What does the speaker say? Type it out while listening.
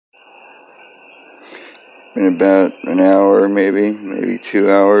in about an hour, maybe 2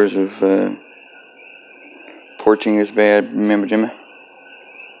 hours of porting this bad mamma jamma.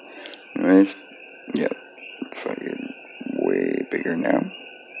 Anyways, yep, fucking way bigger now.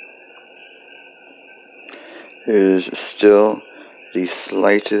 There's still the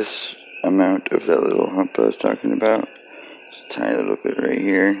slightest amount of that little hump I was talking about. Just a tiny little bit right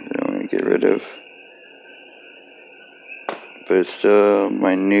here that I want to get rid of. But it's still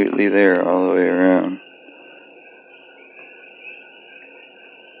minutely there all the way around.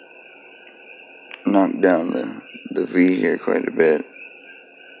 Knocked down the V here quite a bit.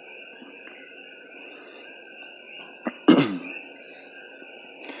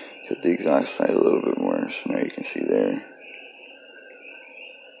 Hit the exhaust side a little bit more, so now you can see there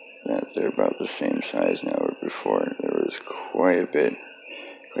that they're about the same size now. Or before there was quite a bit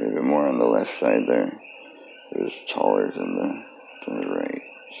more on the left side there. It was taller than the right,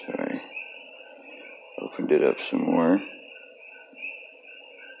 so I opened it up some more.